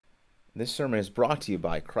This sermon is brought to you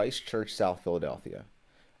by Christ Church South Philadelphia,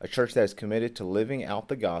 a church that is committed to living out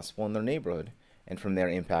the gospel in their neighborhood and from there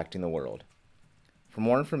impacting the world. For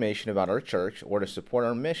more information about our church or to support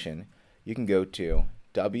our mission, you can go to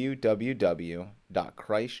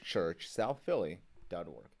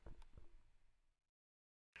www.christchurchsouthphilly.org.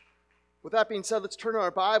 With that being said, let's turn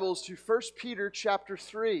our Bibles to 1 Peter chapter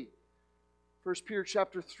 3. 1 Peter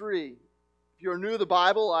chapter 3. If you're new to the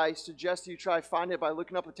Bible, I suggest you try to find it by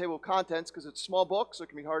looking up the table of contents because it's a small book, so it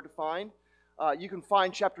can be hard to find. You can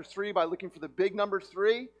find chapter 3 by looking for the big number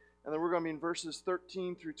 3, and then we're going to be in verses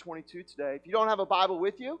 13 through 22 today. If you don't have a Bible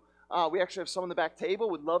with you, we actually have some on the back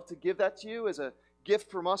table. We'd love to give that to you as a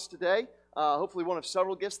gift from us today. Hopefully one of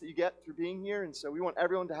several gifts that you get through being here, and so we want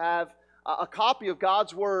everyone to have a copy of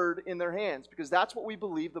God's Word in their hands because that's what we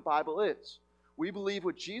believe the Bible is. We believe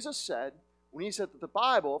what Jesus said when he said that the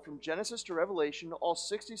Bible, from Genesis to Revelation, all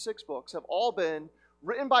 66 books, have all been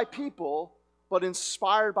written by people, but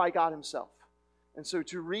inspired by God himself. And so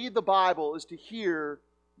to read the Bible is to hear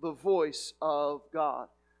the voice of God.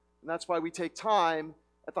 And that's why we take time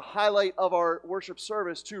at the highlight of our worship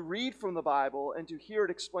service to read from the Bible and to hear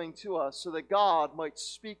it explained to us so that God might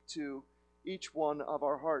speak to each one of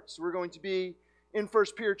our hearts. So we're going to be in 1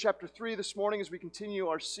 Peter chapter 3 this morning as we continue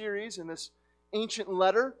our series in this ancient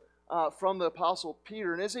letter from the Apostle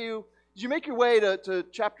Peter. And as you make your way to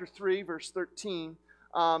chapter 3, verse 13,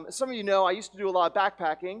 as some of you know, I used to do a lot of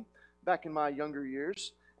backpacking back in my younger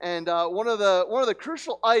years. And one of the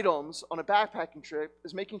crucial items on a backpacking trip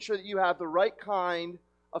is making sure that you have the right kind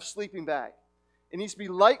of sleeping bag. It needs to be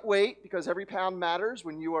lightweight because every pound matters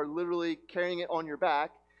when you are literally carrying it on your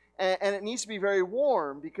back. And it needs to be very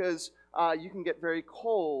warm because you can get very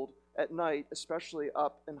cold at night, especially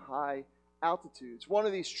up in high altitudes. One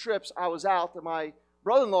of these trips I was out that my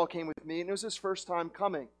brother-in-law came with me, and it was his first time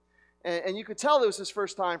coming. And you could tell it was his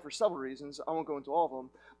first time for several reasons. I won't go into all of them.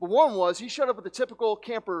 But one was he showed up with a typical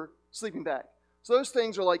camper sleeping bag. So those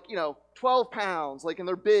things are like, 12 pounds, and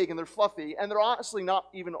they're big and they're fluffy, and they're honestly not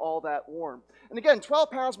even all that warm. And again, 12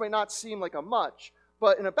 pounds might not seem like a much,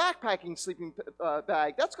 but in a backpacking sleeping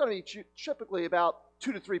bag, that's going to be typically about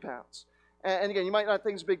 2 to 3 pounds. And again, you might not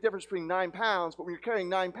think there's a big difference between 9 pounds, but when you're carrying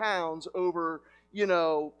 9 pounds over, a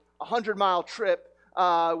 100-mile trip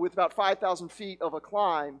with about 5,000 feet of a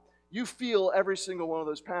climb, you feel every single one of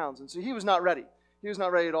those pounds. And so he was not ready. He was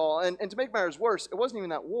not ready at all. And to make matters worse, it wasn't even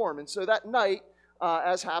that warm. And so that night,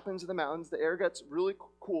 as happens in the mountains, the air gets really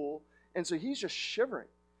cool. And so he's just shivering.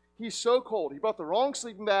 He's so cold. He brought the wrong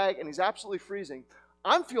sleeping bag, and he's absolutely freezing.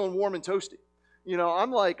 I'm feeling warm and toasty.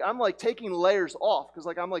 I'm like taking layers off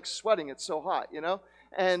because I'm like sweating. It's so hot,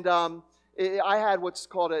 And I had what's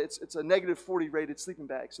called it's a negative 40 rated sleeping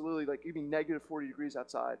bag. So literally it'd be negative 40 degrees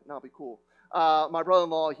outside, and I'll be cool. My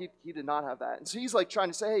brother-in-law, he did not have that. And so he's trying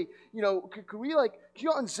to say, hey, could we can you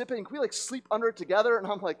unzip it and can we sleep under it together? And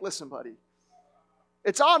I'm like, listen, buddy,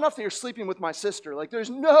 it's odd enough that you're sleeping with my sister. There's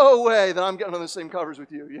no way that I'm getting on the same covers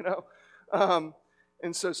with you,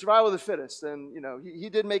 And so survival of the fittest. And, he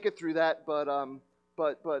did make it through that. But I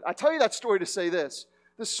tell you that story to say this.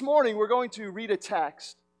 This morning, we're going to read a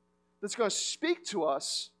text that's going to speak to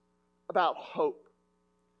us about hope.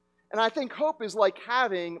 And I think hope is like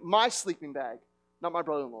having my sleeping bag, not my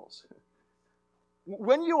brother-in-law's.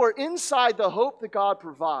 When you are inside the hope that God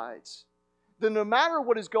provides, then no matter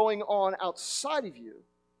what is going on outside of you,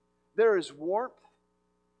 there is warmth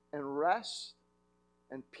and rest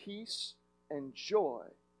and peace and joy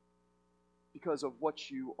because of what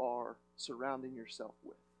you are surrounding yourself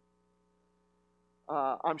with.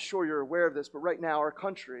 I'm sure you're aware of this, but right now our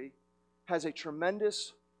country has a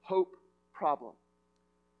tremendous hope problem.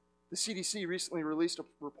 The CDC recently released a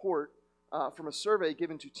report from a survey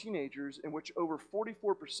given to teenagers in which over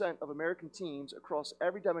 44% of American teens across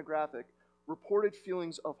every demographic reported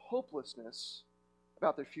feelings of hopelessness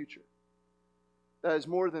about their future. That is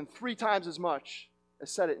more than 3 times as much as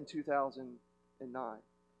said it in 2009. And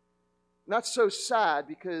that's so sad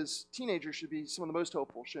because teenagers should be some of the most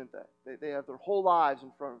hopeful, shouldn't they? They have their whole lives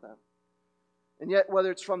in front of them. And yet, whether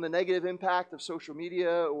it's from the negative impact of social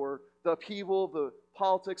media or the upheaval of the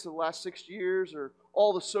politics of the last 6 years or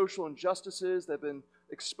all the social injustices that have been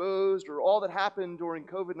exposed or all that happened during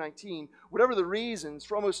COVID-19, whatever the reasons,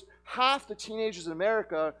 for almost half the teenagers in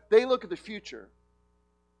America, they look at the future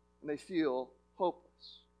and they feel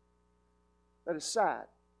hopeless. That is sad.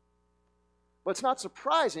 But it's not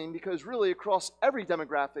surprising because really across every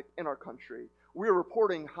demographic in our country, we're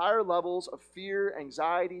reporting higher levels of fear,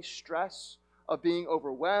 anxiety, stress, of being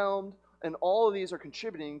overwhelmed, and all of these are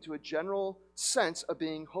contributing to a general sense of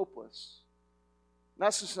being hopeless. And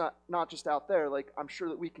that's just not just out there. I'm sure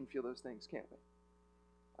that we can feel those things, can't we?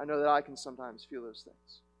 I know that I can sometimes feel those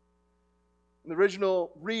things. And the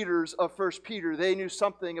original readers of 1 Peter, they knew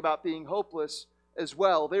something about being hopeless as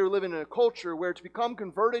well. They were living in a culture where to become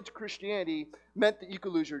converted to Christianity meant that you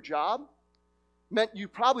could lose your job, meant you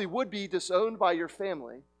probably would be disowned by your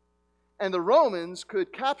family, and the Romans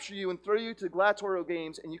could capture you and throw you to gladiatorial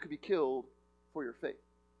games, and you could be killed for your faith.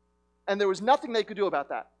 And there was nothing they could do about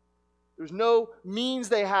that. There was no means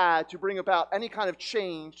they had to bring about any kind of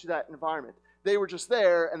change to that environment. They were just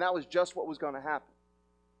there, and that was just what was going to happen.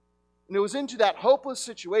 And it was into that hopeless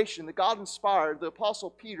situation that God inspired the Apostle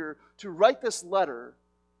Peter to write this letter,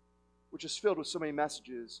 which is filled with so many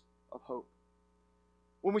messages of hope.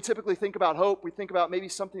 When we typically think about hope, we think about maybe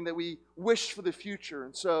something that we wish for the future.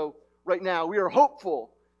 And so right now, we are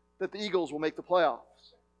hopeful that the Eagles will make the playoffs.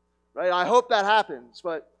 Right? I hope that happens,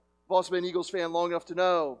 but I've also been an Eagles fan long enough to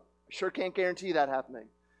know I sure can't guarantee that happening.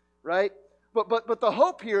 Right? But the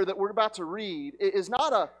hope here that we're about to read is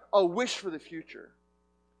not a wish for the future.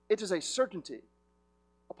 It is a certainty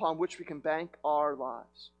upon which we can bank our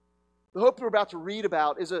lives. The hope we're about to read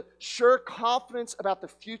about is a sure confidence about the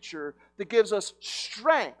future that gives us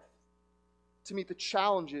strength to meet the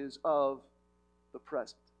challenges of the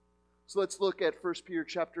present. So let's look at 1 Peter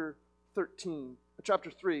chapter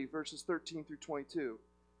 3, verses 13 through 22.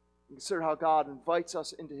 And consider how God invites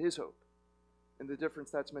us into his hope and the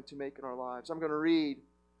difference that's meant to make in our lives. I'm going to read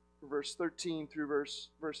from verse 13 through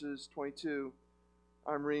verses 22.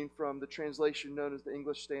 I'm reading from the translation known as the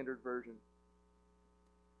English Standard Version.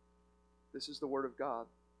 This is the word of God.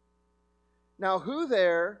 Now who is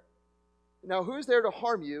there to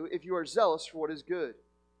harm you if you are zealous for what is good?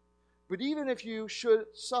 But even if you should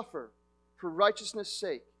suffer for righteousness'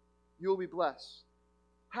 sake, you will be blessed.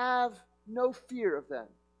 Have no fear of them,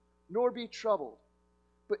 nor be troubled,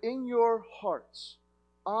 but in your hearts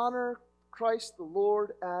honor Christ the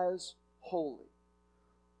Lord as holy,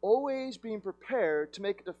 always being prepared to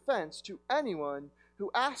make a defense to anyone who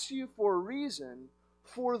asks you for a reason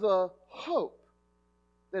for the hope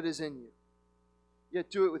that is in you. Yet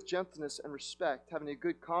do it with gentleness and respect, having a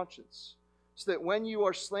good conscience, so that when you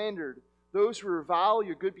are slandered, those who revile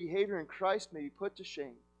your good behavior in Christ may be put to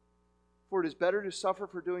shame. For it is better to suffer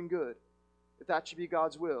for doing good, if that should be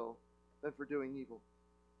God's will, than for doing evil.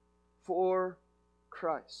 For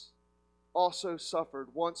Christ also suffered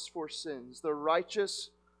once for sins, the righteous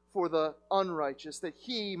for the unrighteous, that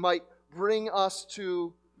he might bring us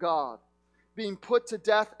to God, being put to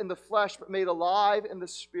death in the flesh, but made alive in the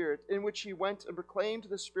Spirit, in which he went and proclaimed to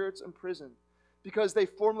the spirits in prison, because they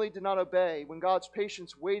formerly did not obey, when God's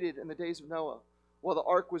patience waited in the days of Noah, while the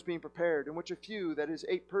ark was being prepared, in which a few, that is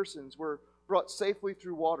 8 persons, were brought safely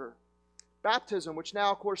through water. Baptism, which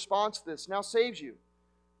now corresponds to this, now saves you,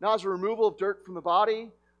 not as a removal of dirt from the body,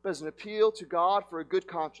 but as an appeal to God for a good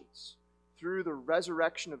conscience, through the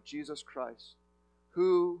resurrection of Jesus Christ,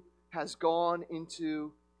 who has gone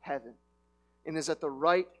into heaven and is at the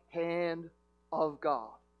right hand of God,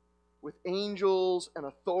 with angels and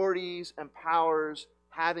authorities and powers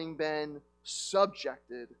having been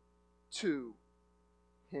subjected to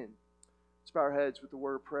him. Let's bow our heads with the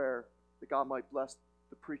word of prayer that God might bless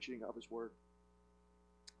the preaching of his word.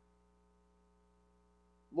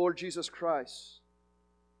 Lord Jesus Christ,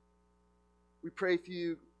 we pray for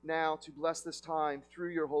you now to bless this time through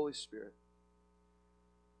your Holy Spirit,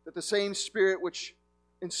 that the same Spirit which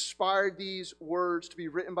inspired these words to be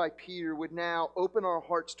written by Peter would now open our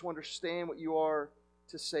hearts to understand what you are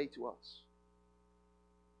to say to us.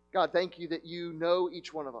 God, thank you that you know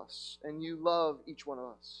each one of us and you love each one of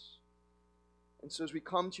us. And so as we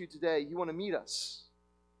come to you today, you want to meet us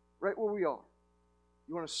right where we are.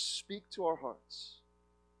 You want to speak to our hearts.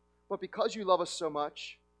 But because you love us so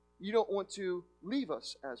much, you don't want to leave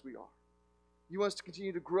us as we are. You want us to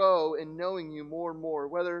continue to grow in knowing you more and more,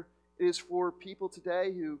 whether it is for people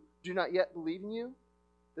today who do not yet believe in you,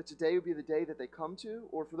 that today would be the day that they come to,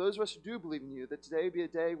 or for those of us who do believe in you, that today would be a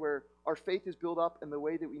day where our faith is built up in the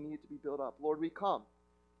way that we need it to be built up. Lord, we come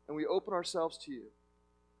and we open ourselves to you.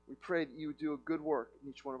 We pray that you would do a good work in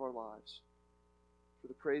each one of our lives. For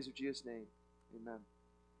the praise of Jesus' name, amen.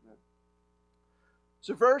 Amen.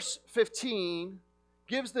 So verse 15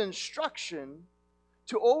 gives the instruction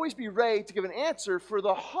to always be ready to give an answer for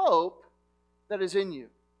the hope that is in you.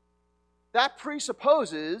 That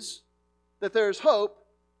presupposes that there is hope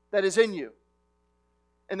that is in you.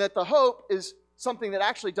 And that the hope is something that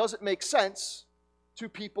actually doesn't make sense to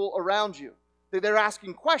people around you. They're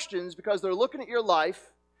asking questions because they're looking at your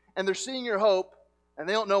life and they're seeing your hope and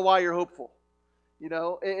they don't know why you're hopeful. You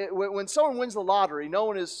know, when someone wins the lottery, no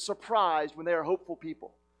one is surprised when they are hopeful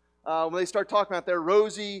people. When they start talking about their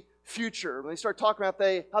rosy future. When they start talking about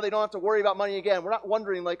how they don't have to worry about money again, we're not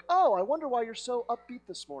wondering like, oh, I wonder why you're so upbeat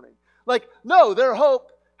this morning. Like, no, their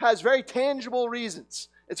hope has very tangible reasons.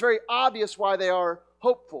 It's very obvious why they are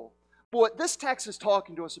hopeful. But what this text is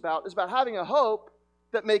talking to us about is about having a hope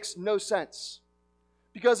that makes no sense.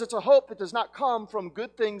 Because it's a hope that does not come from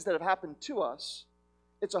good things that have happened to us.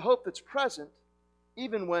 It's a hope that's present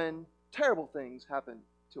even when terrible things happen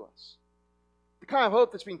to us. The kind of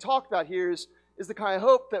hope that's being talked about here is the kind of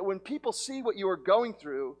hope that when people see what you are going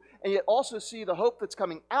through and yet also see the hope that's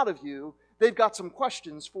coming out of you, they've got some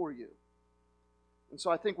questions for you. And so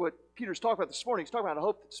I think what Peter's talking about this morning, he's talking about a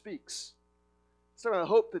hope that speaks. He's talking about a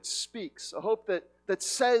hope that speaks, a hope that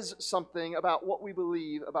says something about what we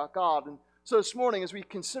believe about God. And so this morning, as we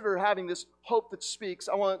consider having this hope that speaks,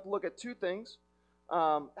 I want to look at two things.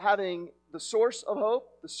 Having the source of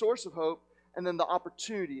hope, and then the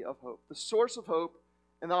opportunity of hope. The source of hope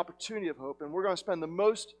and the opportunity of hope. And we're going to spend the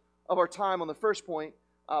most of our time on the first point,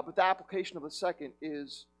 but the application of the second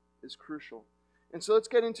is crucial. And so let's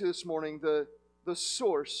get into this morning the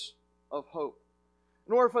source of hope.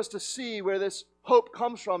 In order for us to see where this hope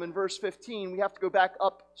comes from in verse 15, we have to go back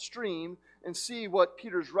upstream and see what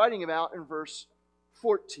Peter's writing about in verse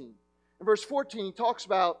 14. In verse 14, he talks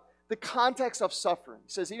about the context of suffering.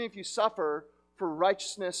 He says, even if you suffer for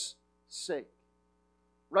righteousness' sake.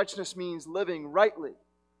 Righteousness means living rightly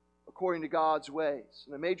according to God's ways.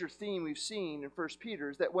 And a major theme we've seen in 1 Peter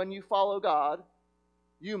is that when you follow God,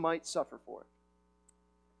 you might suffer for it.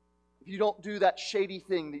 If you don't do that shady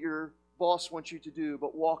thing that your boss wants you to do,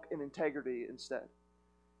 but walk in integrity instead.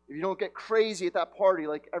 If you don't get crazy at that party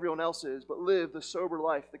like everyone else is, but live the sober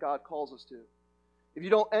life that God calls us to. If you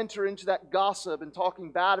don't enter into that gossip and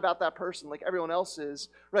talking bad about that person like everyone else is,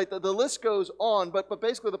 right? The list goes on, but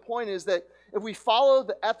basically the point is that if we follow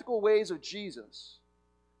the ethical ways of Jesus,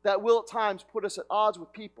 that will at times put us at odds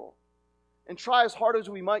with people. And try as hard as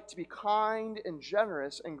we might to be kind and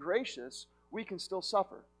generous and gracious, we can still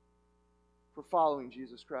suffer for following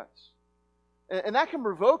Jesus Christ. And that can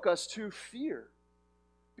provoke us to fear,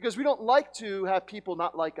 because we don't like to have people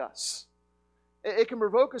not like us. It can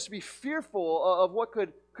provoke us to be fearful of what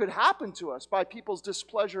could happen to us by people's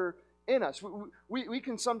displeasure in us. We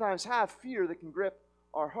can sometimes have fear that can grip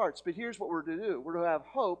our hearts. But here's what we're to do. We're to have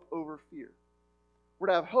hope over fear. We're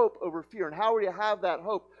to have hope over fear. And how are we to have that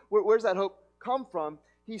hope? Where's that hope come from?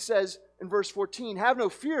 He says in verse 14, have no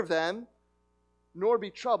fear of them, nor be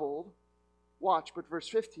troubled. Watch, but verse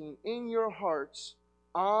 15, in your hearts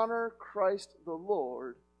honor Christ the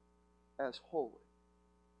Lord as holy.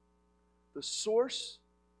 The source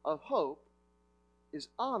of hope is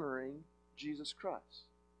honoring Jesus Christ.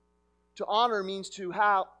 To honor means to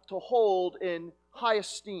hold in high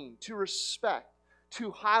esteem, to respect,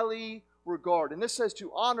 to highly regard. And this says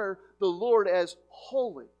to honor the Lord as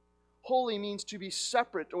holy. Holy means to be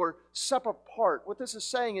separate or set apart. What this is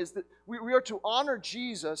saying is that we are to honor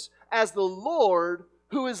Jesus as the Lord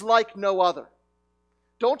who is like no other.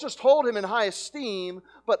 Don't just hold him in high esteem,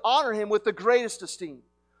 but honor him with the greatest esteem.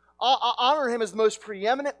 Honor him as the most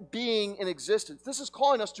preeminent being in existence. This is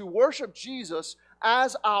calling us to worship Jesus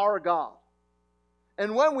as our God.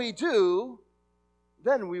 And when we do,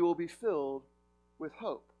 then we will be filled with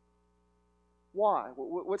hope. Why?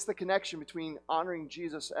 What's the connection between honoring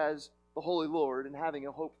Jesus as the Holy Lord and having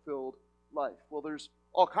a hope-filled life? Well, there's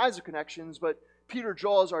all kinds of connections, but Peter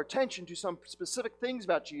draws our attention to some specific things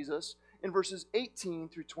about Jesus in verses 18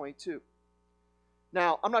 through 22.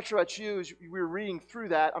 Now, I'm not sure about you, as we were reading through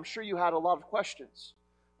that, I'm sure you had a lot of questions.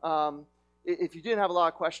 If you didn't have a lot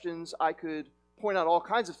of questions, I could point out all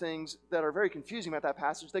kinds of things that are very confusing about that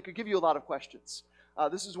passage. They could give you a lot of questions.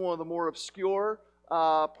 This is one of the more obscure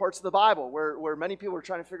parts of the Bible where many people are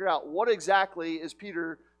trying to figure out what exactly is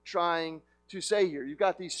Peter trying to say here. You've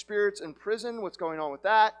got these spirits in prison, what's going on with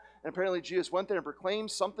that? And apparently Jesus went there and proclaimed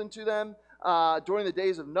something to them during the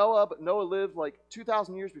days of Noah, but Noah lived like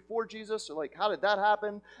 2,000 years before Jesus, so like how did that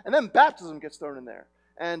happen? And then baptism gets thrown in there.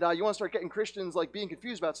 And you want to start getting Christians like being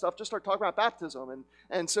confused about stuff, just start talking about baptism.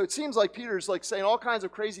 And so it seems like Peter's like saying all kinds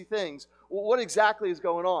of crazy things. Well, what exactly is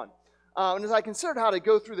going on? And as I considered how to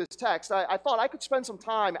go through this text, I thought I could spend some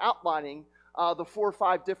time outlining the 4 or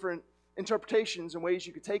 5 different interpretations and ways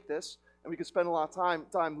you could take this. And we could spend a lot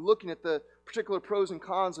of time looking at the particular pros and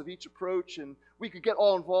cons of each approach, and we could get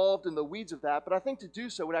all involved in the weeds of that. But I think to do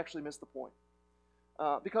so would actually miss the point.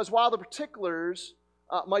 Because while the particulars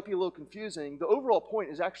might be a little confusing, the overall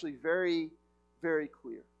point is actually very, very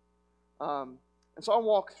clear. And so I'll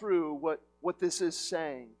walk through what this is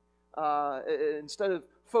saying. Instead of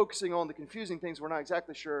focusing on the confusing things we're not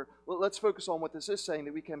exactly sure, let's focus on what this is saying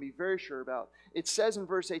that we can be very sure about. It says in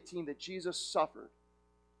verse 18 that Jesus suffered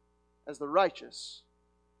as the righteous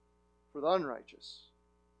for the unrighteous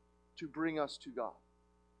to bring us to God.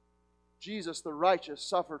 Jesus, the righteous,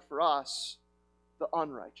 suffered for us, the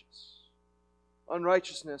unrighteous.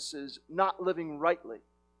 Unrighteousness is not living rightly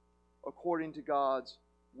according to God's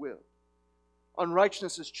will.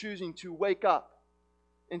 Unrighteousness is choosing to wake up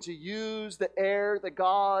and to use the air that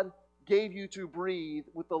God gave you to breathe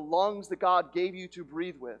with the lungs that God gave you to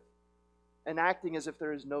breathe with and acting as if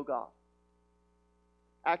there is no God.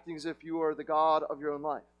 Acting as if you are the God of your own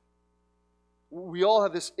life. We all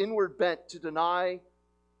have this inward bent to deny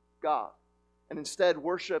God and instead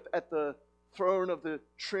worship at the throne of the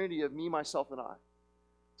Trinity of me, myself, and I.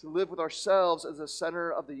 To live with ourselves as the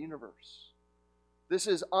center of the universe. This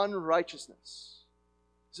is unrighteousness.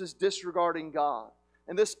 This is disregarding God.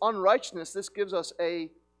 And this unrighteousness, this gives us a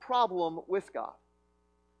problem with God.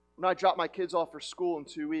 When I drop my kids off for school in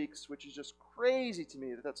 2 weeks, which is just crazy to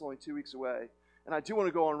me that that's only 2 weeks away, and I do want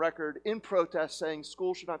to go on record in protest saying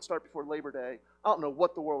school should not start before Labor Day. I don't know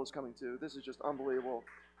what the world is coming to. This is just unbelievable.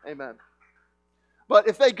 Amen. But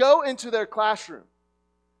if they go into their classroom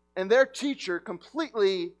and their teacher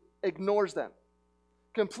completely ignores them,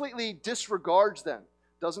 completely disregards them,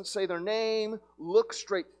 doesn't say their name, looks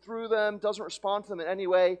straight through them, doesn't respond to them in any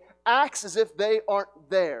way, acts as if they aren't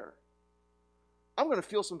there, I'm going to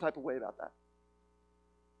feel some type of way about that.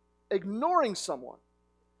 Ignoring someone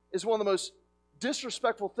is one of the most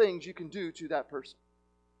disrespectful things you can do to that person.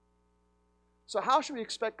 So how should we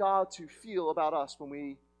expect God to feel about us when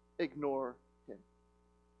we ignore Him?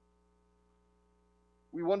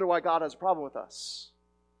 We wonder why God has a problem with us.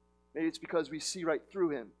 Maybe it's because we see right through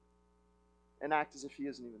Him and act as if He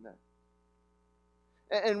isn't even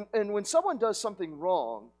there. And when someone does something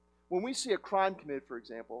wrong, when we see a crime committed, for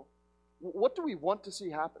example, what do we want to see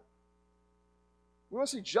happen? We want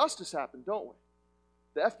to see justice happen, don't we?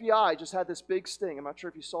 The FBI just had this big sting. I'm not sure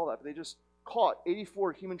if you saw that, but they just caught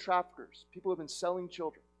 84 human traffickers, people who have been selling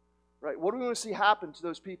children. Right? What do we want to see happen to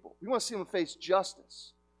those people? We want to see them face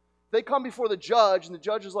justice. They come before the judge, and the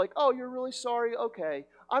judge is like, oh, you're really sorry? Okay,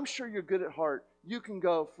 I'm sure you're good at heart. You can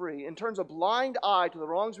go free. And turns a blind eye to the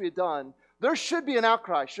wrongs we had done. There should be an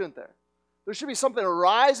outcry, shouldn't there? There should be something that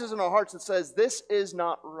arises in our hearts that says, this is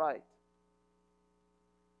not right.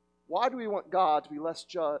 Why do we want God to be less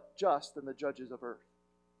just than the judges of earth?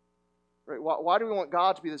 Right? Why do we want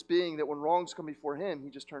God to be this being that when wrongs come before Him, He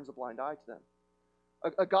just turns a blind eye to them?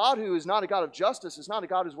 A God who is not a God of justice is not a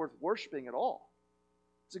God who's worth worshiping at all.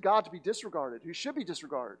 It's a God to be disregarded, who should be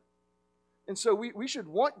disregarded. And so we should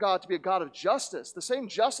want God to be a God of justice. The same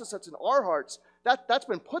justice that's in our hearts, that's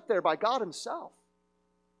been put there by God Himself.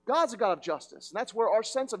 God's a God of justice, and that's where our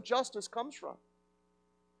sense of justice comes from.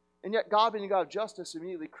 And yet God being a God of justice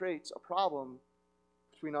immediately creates a problem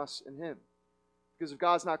between us and Him. Because if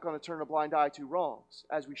God's not going to turn a blind eye to wrongs,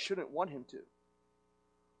 as we shouldn't want Him to,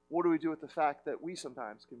 what do we do with the fact that we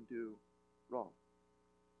sometimes can do wrong?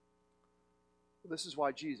 This is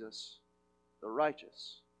why Jesus, the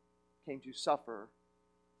righteous, came to suffer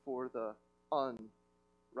for the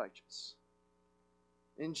unrighteous.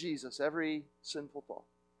 In Jesus, every sinful thought,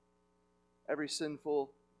 every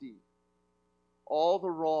sinful deed, all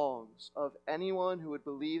the wrongs of anyone who would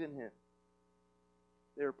believe in Him,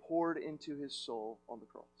 they are poured into His soul on the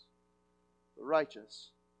cross. The righteous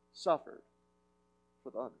suffered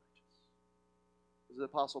for the unrighteous. As the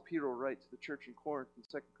Apostle Peter will write to the church in Corinth in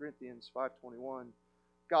 2 Corinthians 5:21,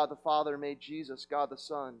 God the Father made Jesus, God the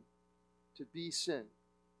Son, to be sin,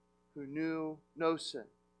 who knew no sin,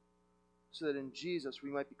 so that in Jesus we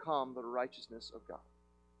might become the righteousness of God.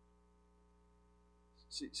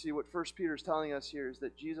 See what 1 Peter is telling us here is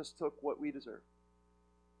that Jesus took what we deserve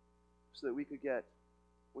so that we could get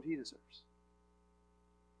what He deserves.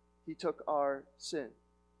 He took our sin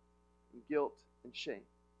and guilt and shame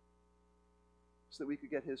so that we could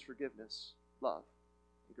get His forgiveness, love,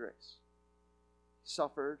 and grace. He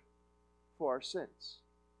suffered for our sins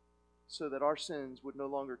so that our sins would no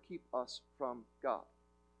longer keep us from God.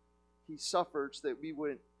 He suffered so that we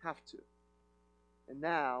wouldn't have to. And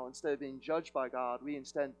now, instead of being judged by God, we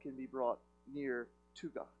instead can be brought near to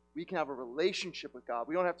God. We can have a relationship with God.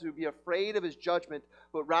 We don't have to be afraid of His judgment,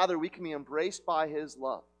 but rather we can be embraced by His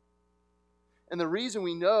love. And the reason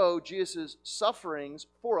we know Jesus' sufferings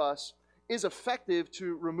for us is effective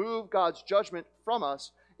to remove God's judgment from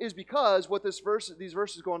us is because what these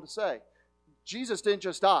verses go on to say. Jesus didn't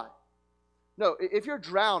just die. No, if you're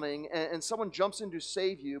drowning and someone jumps in to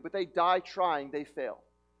save you, but they die trying, they fail.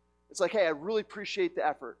 It's like, hey, I really appreciate the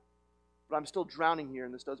effort, but I'm still drowning here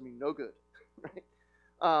and this does me no good.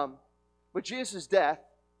 Right? But Jesus' death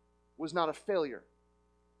was not a failure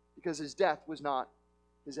because His death was not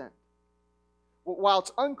His end. While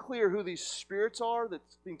it's unclear who these spirits are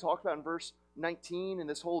that's being talked about in verse 19 and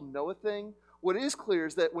this whole Noah thing, what is clear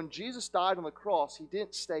is that when Jesus died on the cross, he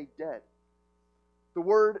didn't stay dead. The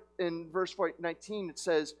word in verse 19, it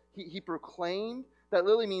says he proclaimed. That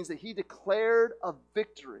literally means that he declared a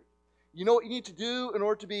victory. You know what you need to do in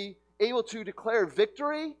order to be able to declare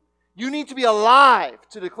victory? You need to be alive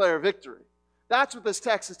to declare victory. That's what this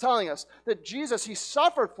text is telling us. That Jesus, he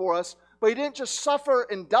suffered for us, but he didn't just suffer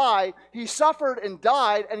and die. He suffered and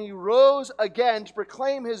died, and he rose again to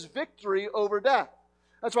proclaim his victory over death.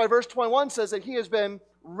 That's why verse 21 says that he has been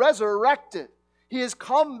resurrected. He has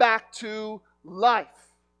come back to life.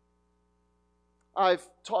 I've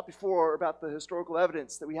taught before about the historical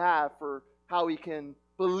evidence that we have for how we can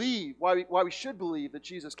believe, why we should believe that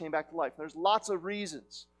Jesus came back to life. There's lots of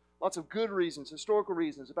reasons, lots of good reasons, historical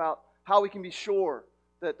reasons about how we can be sure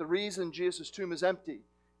that the reason Jesus' tomb is empty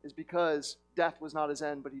is because death was not his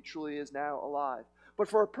end, but he truly is now alive. But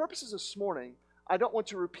for our purposes this morning, I don't want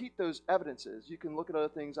to repeat those evidences. You can look at other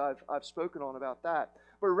things I've spoken on about that.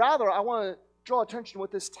 But rather, I want to draw attention to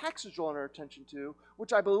what this text is drawing our attention to,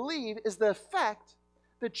 which I believe is the effect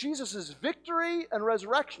that Jesus' victory and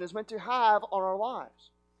resurrection is meant to have on our lives.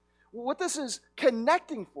 What this is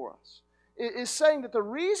connecting for us is saying that the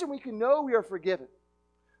reason we can know we are forgiven,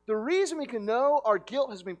 the reason we can know our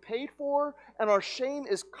guilt has been paid for and our shame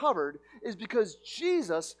is covered is because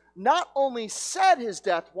Jesus not only said his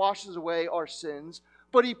death washes away our sins,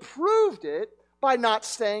 but he proved it by not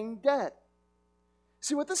staying dead.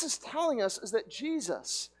 See, what this is telling us is that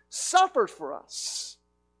Jesus suffered for us,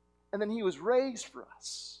 and then he was raised for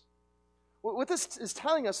us. What this is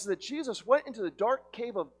telling us is that Jesus went into the dark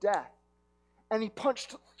cave of death, and he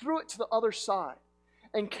punched through it to the other side,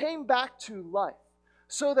 and came back to life.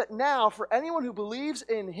 So that now, for anyone who believes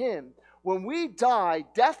in him, when we die,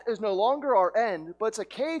 death is no longer our end, but it's a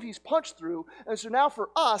cave he's punched through. And so now for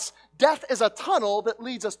us, death is a tunnel that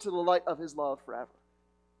leads us to the light of his love forever.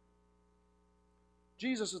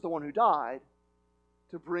 Jesus is the one who died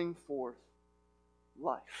to bring forth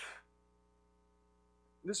life.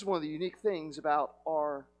 This is one of the unique things about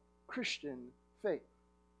our Christian faith.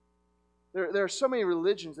 There are so many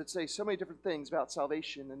religions that say so many different things about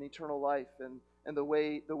salvation and eternal life and the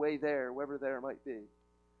way there, wherever there might be.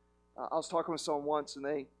 I was talking with someone once, and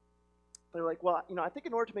they're like, well, I think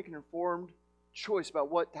in order to make an informed choice about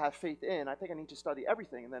what to have faith in, I think I need to study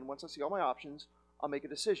everything, and then once I see all my options, I'll make a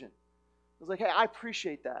decision. I was like, hey, I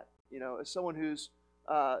appreciate that. As someone who's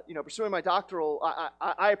pursuing my doctoral,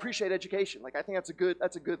 I appreciate education. Like, I think that's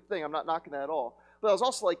a good thing. I'm not knocking that at all. But I was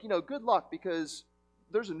also like, good luck, because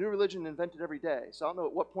there's a new religion invented every day. So I don't know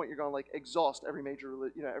at what point you're going to exhaust every major,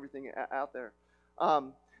 everything out there.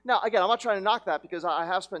 Now, again, I'm not trying to knock that, because I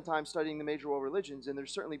have spent time studying the major world religions, and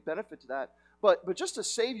there's certainly benefit to that. But just to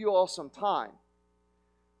save you all some time,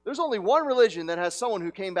 there's only one religion that has someone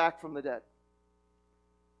who came back from the dead,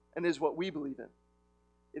 and is what we believe in.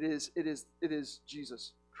 It is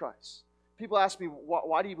Jesus Christ. People ask me,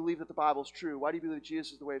 why do you believe that the Bible is true? Why do you believe that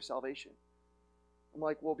Jesus is the way of salvation? I'm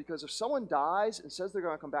like, well, because if someone dies and says they're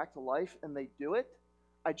going to come back to life and they do it,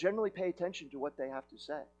 I generally pay attention to what they have to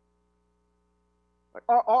say.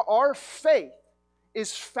 Our faith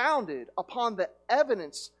is founded upon the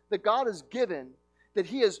evidence that God has given that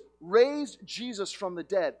he has raised Jesus from the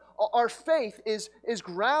dead. Our faith is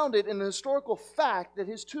grounded in the historical fact that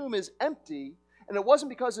his tomb is empty, and it wasn't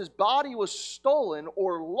because his body was stolen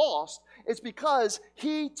or lost. It's because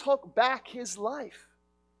he took back his life.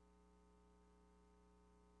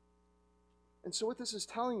 And so what this is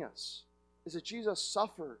telling us is that Jesus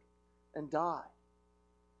suffered and died,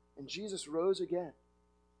 and Jesus rose again.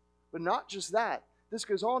 But not just that. This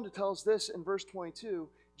goes on to tell us this in verse 22.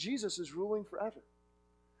 Jesus is ruling forever.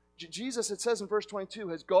 Jesus, it says in verse 22,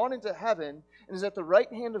 has gone into heaven and is at the right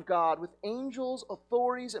hand of God with angels,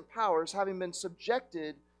 authorities, and powers having been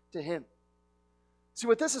subjected to him. See,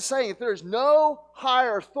 what this is saying is there is no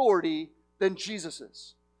higher authority than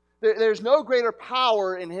Jesus's. There's no greater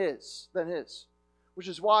power in than his, which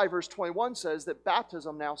is why verse 21 says that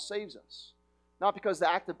baptism now saves us. Not because the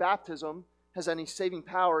act of baptism has any saving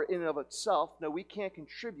power in and of itself. No, we can't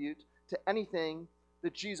contribute to anything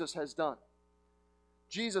that Jesus has done.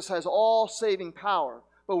 Jesus has all saving power.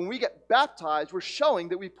 But when we get baptized, we're showing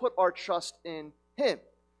that we put our trust in him.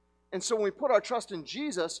 And so when we put our trust in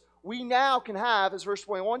Jesus, we now can have, as verse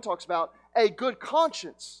 21 talks about, a good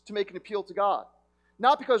conscience to make an appeal to God.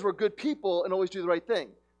 Not because we're good people and always do the right thing.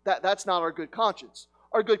 That's not our good conscience.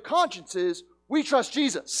 Our good conscience is we trust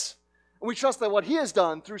Jesus. And we trust that what he has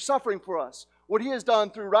done through suffering for us, what he has done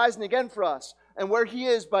through rising again for us, and where he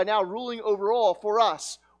is by now ruling over all for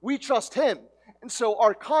us, we trust him. And so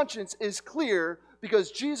our conscience is clear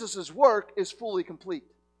because Jesus' work is fully complete.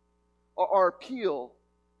 Our appeal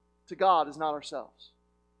to God is not ourselves.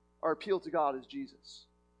 Our appeal to God is Jesus.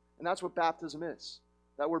 And that's what baptism is.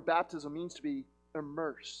 That word baptism means to be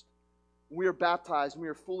immersed. When we are baptized, when we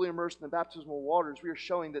are fully immersed in the baptismal waters, we are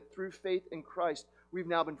showing that through faith in Christ, we've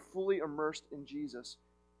now been fully immersed in Jesus.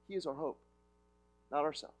 He is our hope, not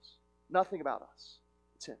ourselves. Nothing about us.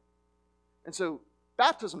 It's Him. And so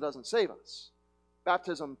baptism doesn't save us.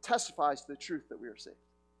 Baptism testifies to the truth that we are saved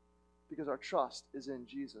because our trust is in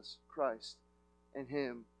Jesus Christ and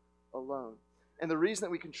Him alone. And the reason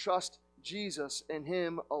that we can trust Jesus and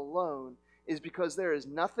Him alone is because there is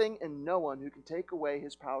nothing and no one who can take away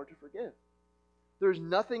His power to forgive. There is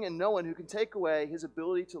nothing and no one who can take away His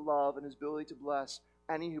ability to love and His ability to bless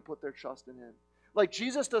any who put their trust in Him. Like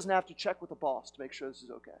Jesus doesn't have to check with the boss to make sure this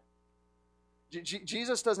is okay.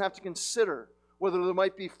 Jesus doesn't have to consider whether there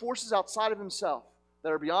might be forces outside of Himself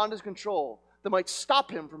that are beyond His control that might stop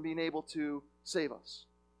Him from being able to save us.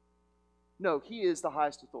 No, He is the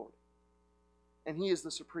highest authority. And He is the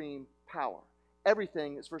supreme power.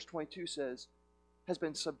 Everything, as verse 22 says, has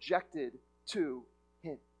been subjected to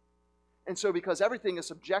Him. And so because everything is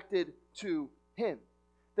subjected to Him,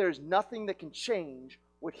 there is nothing that can change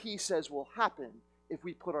what He says will happen if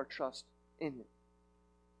we put our trust in Him.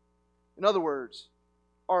 In other words,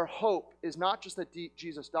 our hope is not just that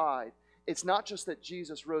Jesus died. It's not just that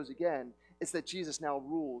Jesus rose again. It's that Jesus now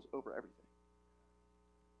rules over everything.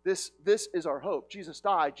 This is our hope. Jesus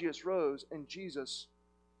died, Jesus rose, and Jesus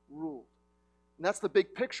ruled. And that's the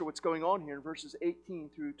big picture, what's going on here in verses 18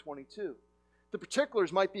 through 22. The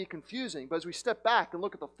particulars might be confusing, but as we step back and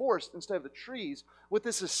look at the forest instead of the trees, what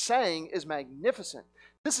this is saying is magnificent.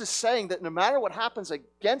 This is saying that no matter what happens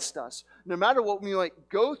against us, no matter what we might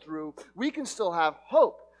go through, we can still have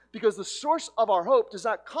hope, because the source of our hope does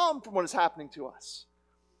not come from what is happening to us,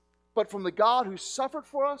 but from the God who suffered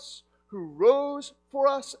for us, who rose for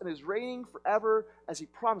us, and is reigning forever as He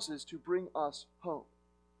promises to bring us home.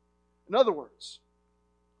 In other words,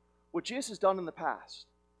 what Jesus has done in the past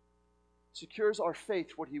secures our faith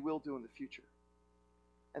for what He will do in the future.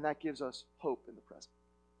 And that gives us hope in the present.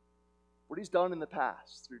 What He's done in the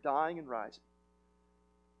past, through dying and rising,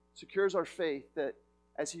 secures our faith that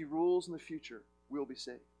as He rules in the future, we'll be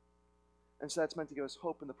saved. And so that's meant to give us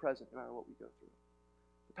hope in the present, no matter what we go through.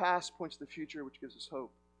 The past points to the future, which gives us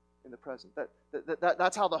hope in the present.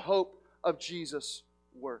 That's how the hope of Jesus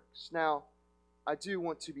works. Now, I do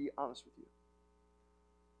want to be honest with you.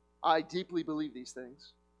 I deeply believe these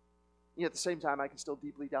things. Yet at the same time, I can still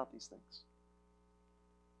deeply doubt these things.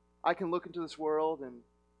 I can look into this world and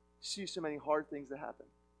see so many hard things that happen.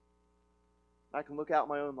 I can look out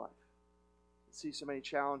my own life and see so many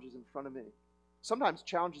challenges in front of me. Sometimes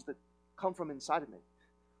challenges that come from inside of me.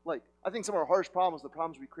 Like, I think some of our hardest problems are the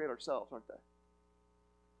problems we create ourselves, aren't they?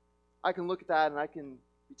 I can look at that and I can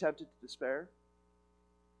be tempted to despair,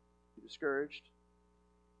 be discouraged.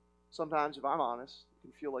 Sometimes, if I'm honest, it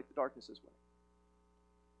can feel like the darkness is winning.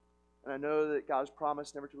 And I know that God has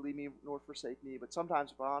promised never to leave me nor forsake me, but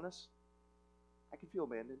sometimes, if I'm honest, I can feel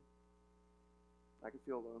abandoned. I can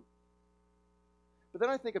feel alone. But then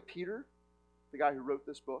I think of Peter, the guy who wrote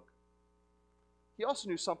this book. He also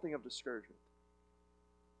knew something of discouragement.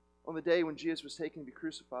 On the day when Jesus was taken to be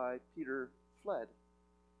crucified, Peter fled.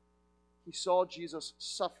 He saw Jesus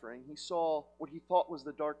suffering. He saw what he thought was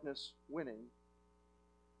the darkness winning.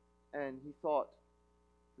 And he thought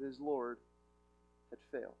that his Lord had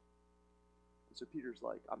failed. And so Peter's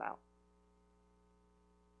like, I'm out.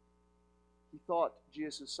 He thought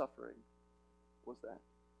Jesus' suffering was that.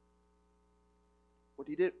 What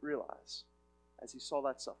he didn't realize as he saw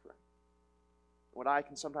that suffering, what I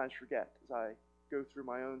can sometimes forget as I go through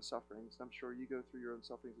my own sufferings, and I'm sure you go through your own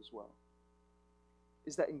sufferings as well,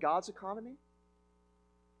 is that in God's economy,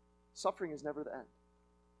 suffering is never the end.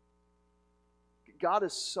 God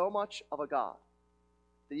is so much of a God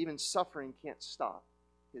that even suffering can't stop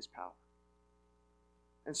His power.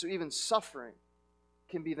 And so even suffering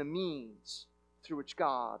can be the means through which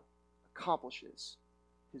God accomplishes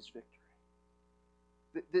His victory.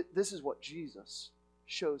 This is what Jesus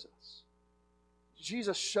shows us.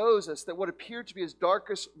 Jesus shows us that what appeared to be His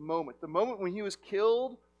darkest moment, the moment when He was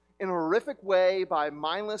killed in a horrific way by a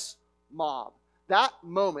mindless mob, that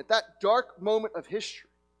moment, that dark moment of history,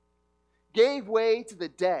 gave way to the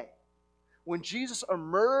day when Jesus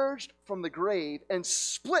emerged from the grave and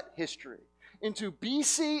split history into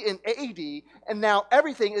BC and AD, and now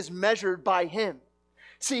everything is measured by Him.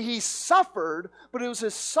 See, He suffered, but it was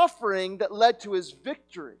His suffering that led to His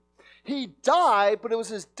victory. He died, but it was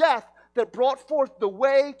His death that brought forth the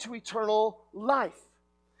way to eternal life.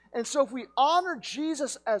 And so if we honor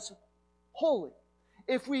Jesus as holy,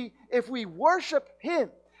 if we worship him,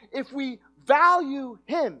 if we value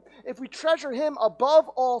him, if we treasure him above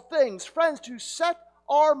all things, friends, to set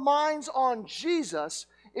our minds on Jesus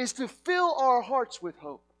is to fill our hearts with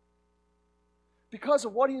hope. Because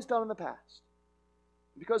of what he has done in the past,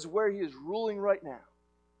 because of where he is ruling right now,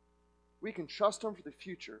 we can trust him for the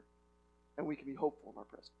future, and we can be hopeful in our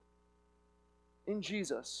present. In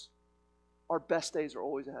Jesus, our best days are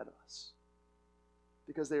always ahead of us,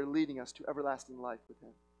 because they are leading us to everlasting life with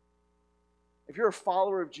him. If you're a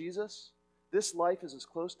follower of Jesus, this life is as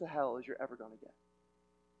close to hell as you're ever going to get.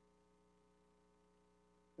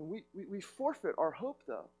 And we forfeit our hope,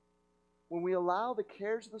 though, when we allow the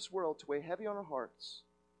cares of this world to weigh heavy on our hearts,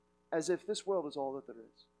 as if this world is all that there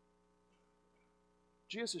is.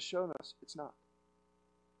 Jesus has shown us it's not.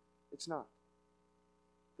 It's not.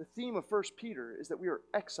 The theme of 1 Peter is that we are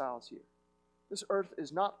exiles here. This earth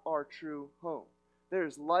is not our true home. There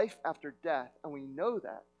is life after death, and we know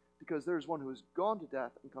that because there is one who has gone to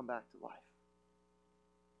death and come back to life.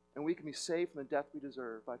 And we can be saved from the death we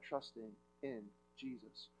deserve by trusting in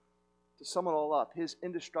Jesus. To sum it all up, his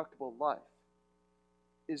indestructible life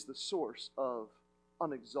is the source of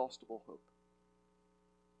unexhaustible hope.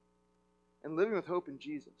 And living with hope in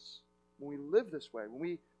Jesus, when we live this way,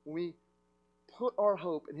 when we put our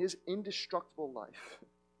hope in his indestructible life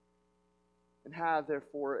and have,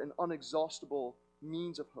 therefore, an unexhaustible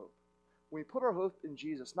means of hope, when we put our hope in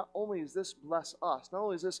Jesus, not only does this bless us, not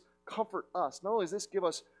only does this comfort us, not only does this give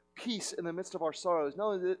us peace in the midst of our sorrows, not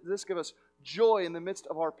only does this give us joy in the midst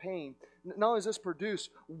of our pain, not only does this produce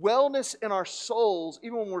wellness in our souls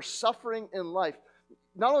even when we're suffering in life,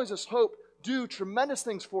 not only does this hope do tremendous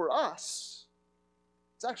things for us,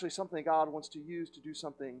 it's actually something God wants to use to do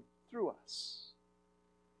something through us.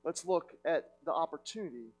 Let's look at the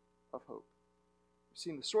opportunity of hope. We've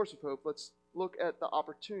seen the source of hope. Let's look at the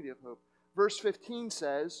opportunity of hope. Verse 15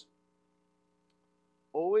 says,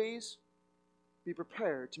 always be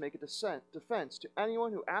prepared to make a defense to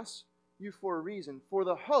anyone who asks you for a reason for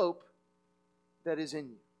the hope that is in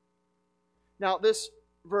you. Now, this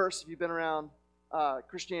verse, if you've been around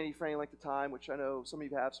Christianity for any length of time, which I know some of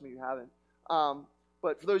you have, some of you haven't,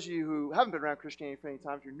 but for those of you who haven't been around Christianity for any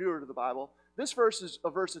time, if you're newer to the Bible, this verse is a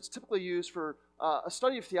verse that's typically used for a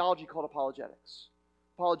study of theology called apologetics.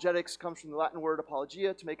 Apologetics comes from the Latin word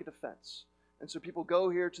apologia, to make a defense. And so people go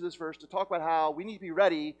here to this verse to talk about how we need to be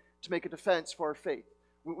ready to make a defense for our faith.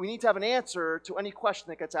 We need to have an answer to any question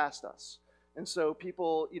that gets asked us. And so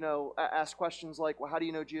people, ask questions like, well, how do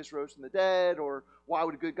you know Jesus rose from the dead? Or why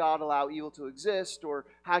would a good God allow evil to exist? Or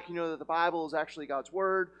how can you know that the Bible is actually God's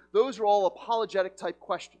word? Those are all apologetic type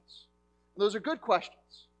questions. And those are good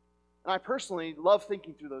questions. And I personally love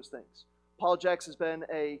thinking through those things. Apologetics has been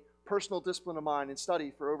a personal discipline of mine in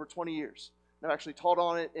study for over 20 years. And I've actually taught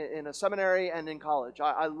on it in a seminary and in college.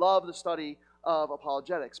 I love the study of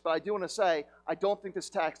apologetics. But I do want to say, I don't think this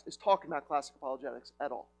text is talking about classic apologetics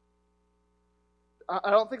at all.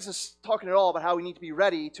 I don't think this is talking at all about how we need to be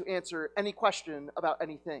ready to answer any question about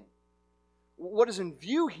anything. What is in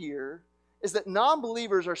view here is that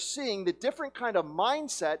non-believers are seeing the different kind of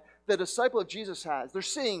mindset that a disciple of Jesus has. They're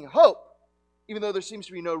seeing hope, even though there seems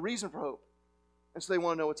to be no reason for hope. And so they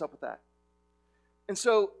want to know what's up with that. And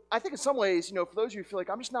so I think in some ways, for those of you who feel like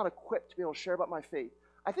I'm just not equipped to be able to share about my faith,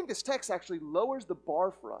 I think this text actually lowers the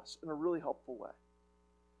bar for us in a really helpful way.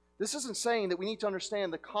 This isn't saying that we need to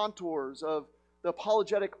understand the contours of the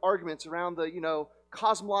apologetic arguments around the,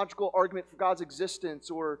 cosmological argument for God's existence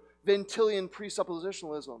or Van Tillian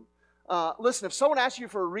presuppositionalism. Listen, if someone asks you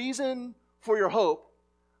for a reason for your hope,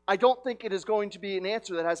 I don't think it is going to be an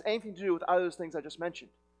answer that has anything to do with either of those things I just mentioned.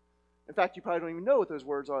 In fact, you probably don't even know what those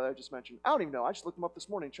words are that I just mentioned. I don't even know. I just looked them up this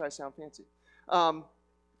morning to try to sound fancy. I'm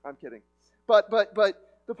kidding. But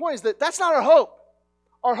the point is that that's not our hope.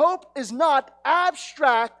 Our hope is not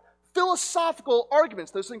abstract philosophical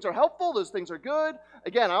arguments. Those things are helpful. Those things are good.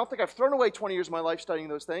 Again, I don't think I've thrown away 20 years of my life studying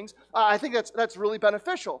those things. I think that's really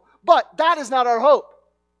beneficial. But that is not our hope.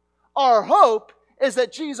 Our hope is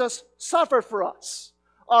that Jesus suffered for us.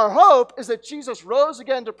 Our hope is that Jesus rose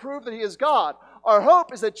again to prove that he is God. Our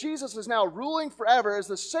hope is that Jesus is now ruling forever as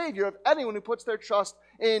the Savior of anyone who puts their trust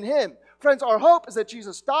in him. Friends, our hope is that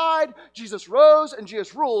Jesus died, Jesus rose, and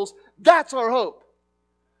Jesus rules. That's our hope.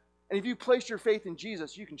 And if you place your faith in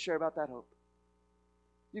Jesus, you can share about that hope.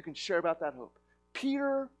 You can share about that hope.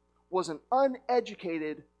 Peter was an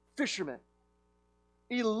uneducated fisherman,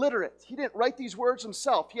 illiterate. He didn't write these words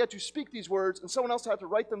himself. He had to speak these words, and someone else had to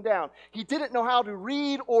write them down. He didn't know how to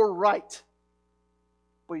read or write,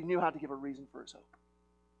 but he knew how to give a reason for his hope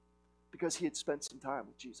because he had spent some time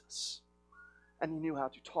with Jesus. and he knew how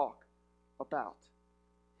to talk about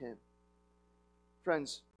him.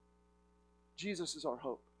 Friends, Jesus is our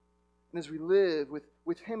hope. And as we live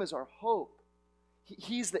with him as our hope,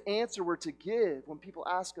 he's the answer we're to give when people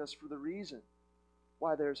ask us for the reason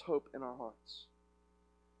why there's hope in our hearts.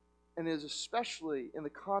 And it is especially in the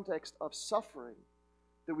context of suffering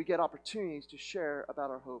that we get opportunities to share about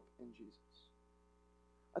our hope in Jesus.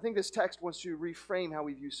 I think this text wants to reframe how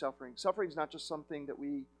we view suffering. Suffering is not just something that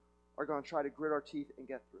we are going to try to grit our teeth and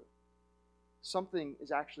get through. Something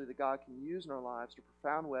is actually that God can use in our lives in a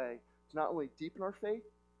profound way to not only deepen our faith,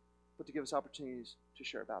 but to give us opportunities to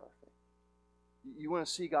share about our faith. You want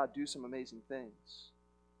to see God do some amazing things.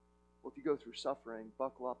 Well, if you go through suffering,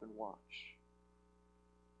 buckle up and watch.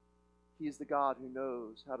 He is the God who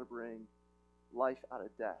knows how to bring life out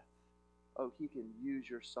of death. Oh, he can use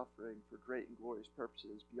your suffering for great and glorious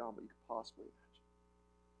purposes beyond what you could possibly imagine.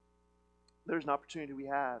 There's an opportunity we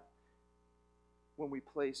have when we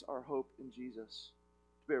place our hope in Jesus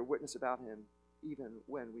to bear witness about him even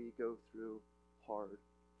when we go through hard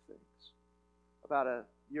things. About a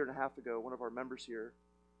year and a half ago, one of our members here,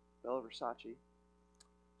 Bella Versace,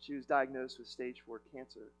 she was diagnosed with stage 4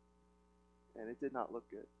 cancer, and it did not look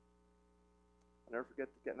good. I'll never forget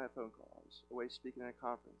getting that phone call. I was away speaking at a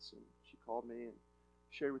conference, and she called me and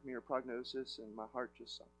shared with me her prognosis, and my heart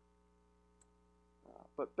just sunk.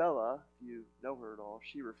 But Bella, if you know her at all,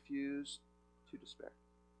 she refused to despair.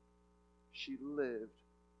 She lived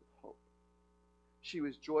with hope. She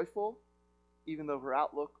was joyful, even though her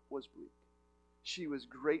outlook was bleak. She was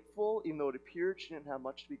grateful, even though it appeared she didn't have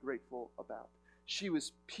much to be grateful about. She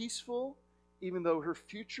was peaceful, even though her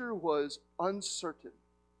future was uncertain.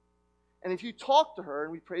 And if you talk to her,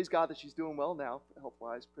 and we praise God that she's doing well now,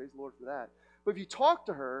 health-wise, praise the Lord for that. But if you talk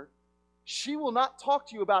to her, she will not talk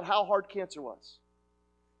to you about how hard cancer was.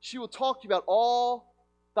 She will talk to you about all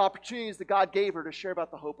the opportunities that God gave her to share about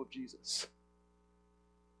the hope of Jesus.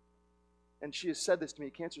 And she has said this to me,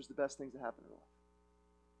 cancer is the best thing to happen in her life.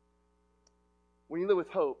 When you live with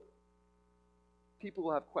hope, people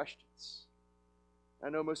will have questions. I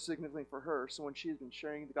know most significantly for her, so when she has been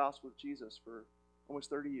sharing the gospel of Jesus for almost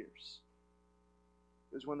 30 years,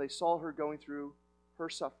 it was when they saw her going through her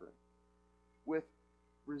suffering with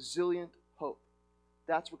resilient hope.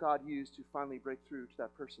 That's what God used to finally break through to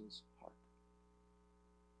that person's heart.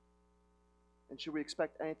 And should we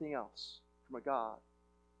expect anything else from a God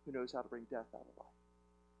who knows how to bring death out of life?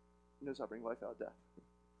 Who knows how to bring life out of death?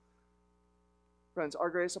 Friends, our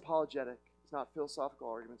greatest apologetic is not philosophical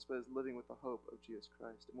arguments, but is living with the hope of Jesus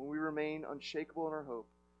Christ. And when we remain unshakable in our hope,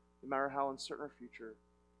 no matter how uncertain our future,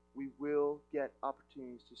 we will get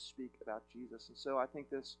opportunities to speak about Jesus. And so I think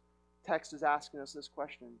this text is asking us this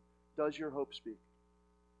question: does your hope speak?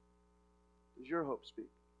 Does your hope speak?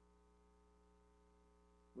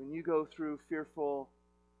 When you go through fearful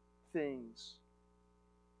things,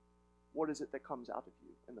 what is it that comes out of you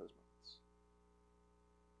in those moments?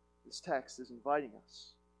 This text is inviting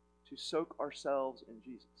us to soak ourselves in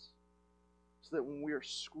Jesus, so that when we are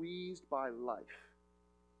squeezed by life,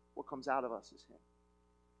 what comes out of us is him.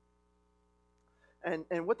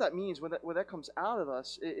 And what that means, when that comes out of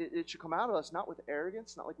us, it should come out of us not with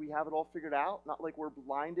arrogance, not like we have it all figured out, not like we're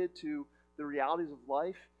blinded to the realities of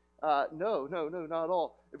life. No, not at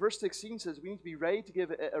all. Verse 16 says we need to be ready to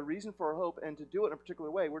give a reason for our hope and to do it in a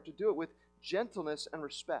particular way. We're to do it with gentleness and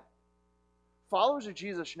respect. Followers of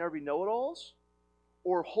Jesus should never be know-it-alls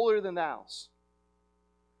or holier-than-thous.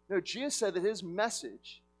 No, Jesus said that his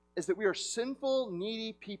message is that we are sinful,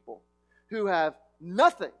 needy people who have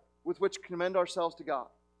nothing with which to commend ourselves to God.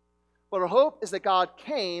 But our hope is that God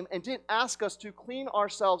came and didn't ask us to clean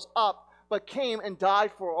ourselves up, but came and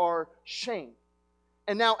died for our shame.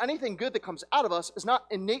 And now anything good that comes out of us is not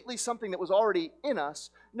innately something that was already in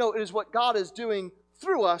us. No, it is what God is doing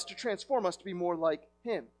through us to transform us to be more like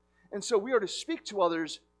him. And so we are to speak to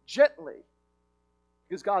others gently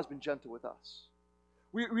because God has been gentle with us.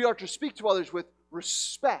 We are to speak to others with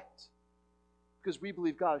respect because we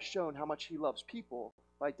believe God has shown how much he loves people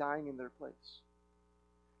by dying in their place.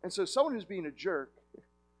 And so someone who's being a jerk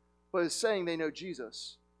but is saying they know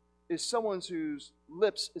Jesus is someone whose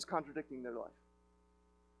lips is contradicting their life.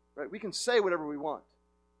 Right? We can say whatever we want,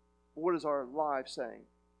 but what is our lives saying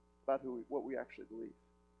about what we actually believe?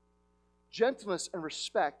 Gentleness and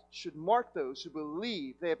respect should mark those who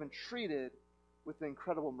believe they have been treated with the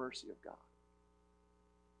incredible mercy of God.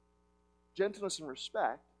 Gentleness and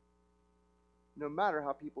respect, no matter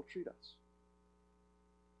how people treat us.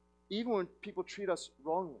 Even when people treat us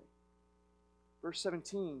wrongly. Verse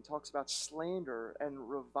 17 talks about slander and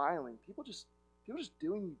reviling. People just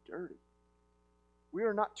doing you dirty. We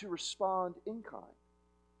are not to respond in kind.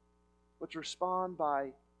 but to respond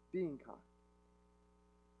by being kind.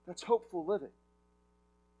 That's hopeful living.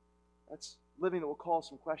 That's living that will call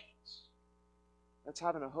some questions. That's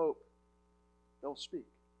having a hope that will speak.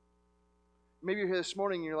 Maybe you're here this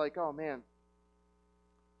morning and you're like, oh man,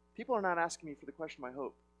 people are not asking me for the question of my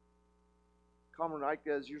hope. Common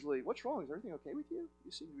idea is usually, what's wrong? Is everything okay with you?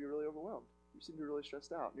 You seem to be really overwhelmed. You seem to be really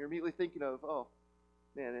stressed out. And you're immediately thinking of, oh,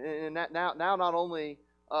 man, and that now not only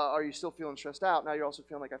are you still feeling stressed out, now you're also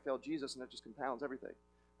feeling like I failed Jesus, and that just compounds everything.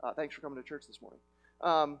 Thanks for coming to church this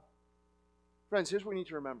morning. Friends, here's what we need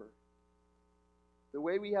to remember. The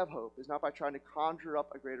way we have hope is not by trying to conjure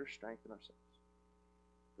up a greater strength in ourselves.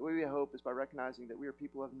 The way we have hope is by recognizing that we are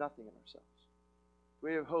people who have nothing in ourselves. The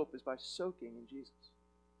way we have hope is by soaking in Jesus.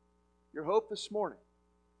 Your hope this morning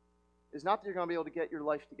is not that you're going to be able to get your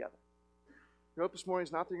life together. Your hope this morning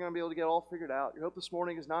is not that you're going to be able to get it all figured out. Your hope this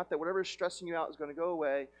morning is not that whatever is stressing you out is going to go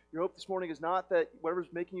away. Your hope this morning is not that whatever is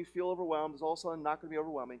making you feel overwhelmed is all of a sudden not going to be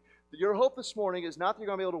overwhelming. Your hope this morning is not that you're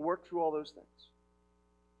going to be able to work through all those things.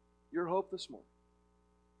 Your hope this morning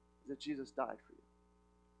is that Jesus died for you.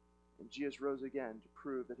 And Jesus rose again to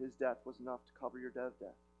prove that his death was enough to cover your debt of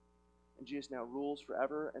death. And Jesus now rules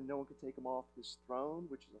forever, and no one can take him off his throne,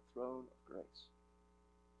 which is a throne of grace.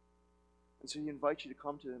 And so he invites you to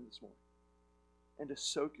come to him this morning and to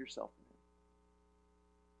soak yourself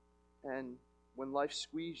in him. And when life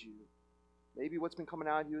squeezes you, maybe what's been coming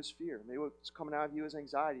out of you is fear. Maybe what's coming out of you is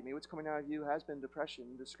anxiety. Maybe what's coming out of you has been depression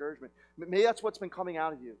and discouragement. Maybe that's what's been coming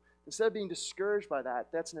out of you. Instead of being discouraged by that,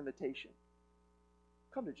 that's an invitation.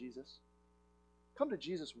 Come to Jesus. Come to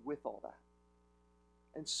Jesus with all that.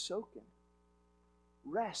 And soak in it.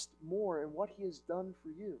 Rest more in what he has done for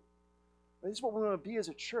you. This is what we want to be as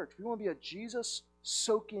a church. We want to be a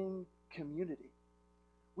Jesus-soaking community.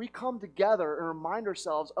 We come together and remind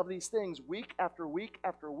ourselves of these things week after week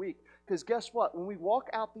after week. Because guess what? When we walk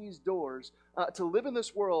out these doors, to live in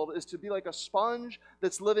this world is to be like a sponge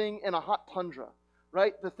that's living in a hot tundra.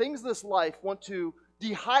 Right? The things of this life want to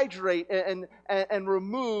dehydrate and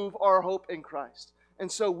remove our hope in Christ.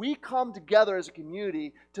 And so we come together as a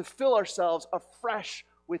community to fill ourselves afresh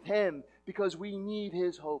with him because we need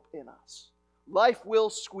his hope in us. Life will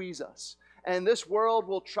squeeze us, and this world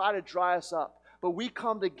will try to dry us up. But we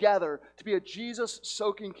come together to be a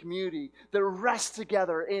Jesus-soaking community that rests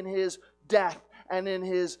together in his death and in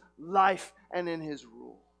his life and in his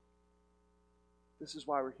rule. This is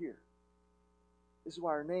why we're here. This is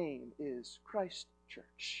why our name is Christ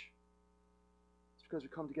Church. It's because we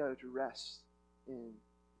come together to rest in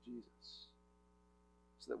Jesus.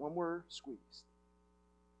 So that when we're squeezed,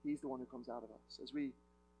 he's the one who comes out of us. As we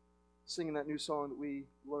sing in that new song that we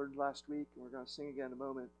learned last week, and we're going to sing again in a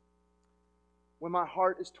moment, when my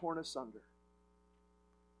heart is torn asunder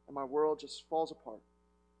and my world just falls apart,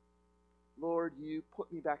 Lord, you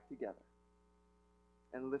put me back together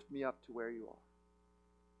and lift me up to where you are.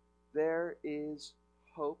 There is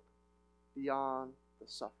hope beyond the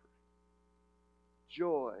suffering,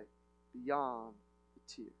 joy beyond the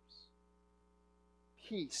tears,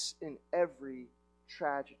 peace in every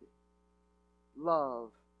tragedy, love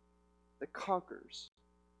that conquers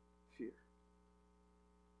fear.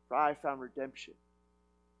 For I found redemption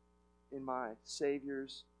in my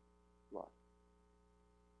Savior's blood.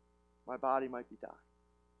 My body might be dying,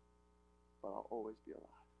 but I'll always be alive.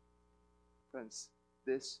 Friends,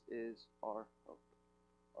 this is our hope.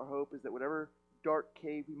 Our hope is that whatever dark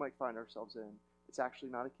cave we might find ourselves in, it's actually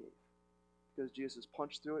not a cave. Because Jesus has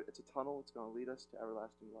punched through it, it's a tunnel, it's going to lead us to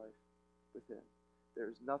everlasting life with him. There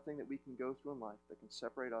is nothing that we can go through in life that can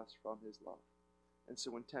separate us from his love. And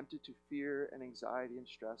so when tempted to fear and anxiety and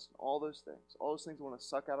stress and all those things that want to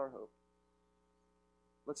suck out our hope,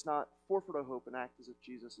 let's not forfeit our hope and act as if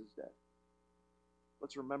Jesus is dead.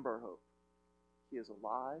 Let's remember our hope. He is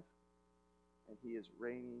alive, and he is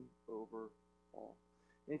reigning over all.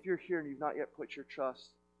 And if you're here and you've not yet put your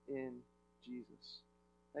trust in Jesus,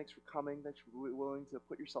 thanks for coming. Thanks for willing to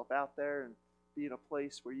put yourself out there and be in a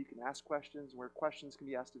place where you can ask questions and where questions can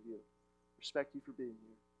be asked of you. Respect you for being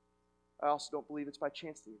here. I also don't believe it's by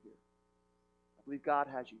chance that you're here. I believe God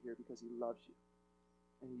has you here because he loves you.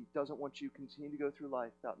 And he doesn't want you to continue to go through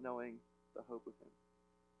life without knowing the hope of him.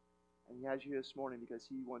 And he has you here this morning because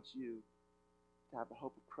he wants you to have the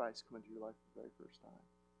hope of Christ come into your life for the very first time.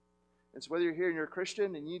 And so whether you're here and you're a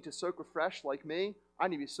Christian and you need to soak refreshed like me, I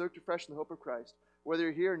need to be soaked refreshed in the hope of Christ. Whether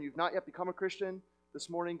you're here and you've not yet become a Christian, this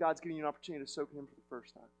morning God's giving you an opportunity to soak in him for the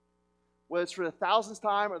first time. Whether it's for the thousandth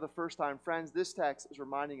time or the first time, friends, this text is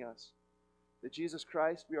reminding us that Jesus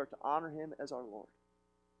Christ, we are to honor him as our Lord.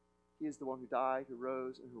 He is the one who died, who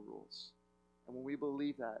rose, and who rules. And when we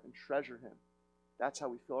believe that and treasure him, that's how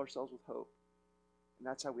we fill ourselves with hope. And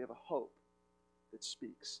that's how we have a hope that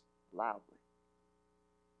speaks loudly.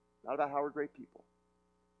 Not about how we're great people.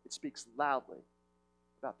 It speaks loudly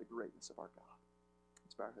about the greatness of our God.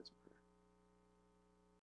 Let's bow our heads in prayer.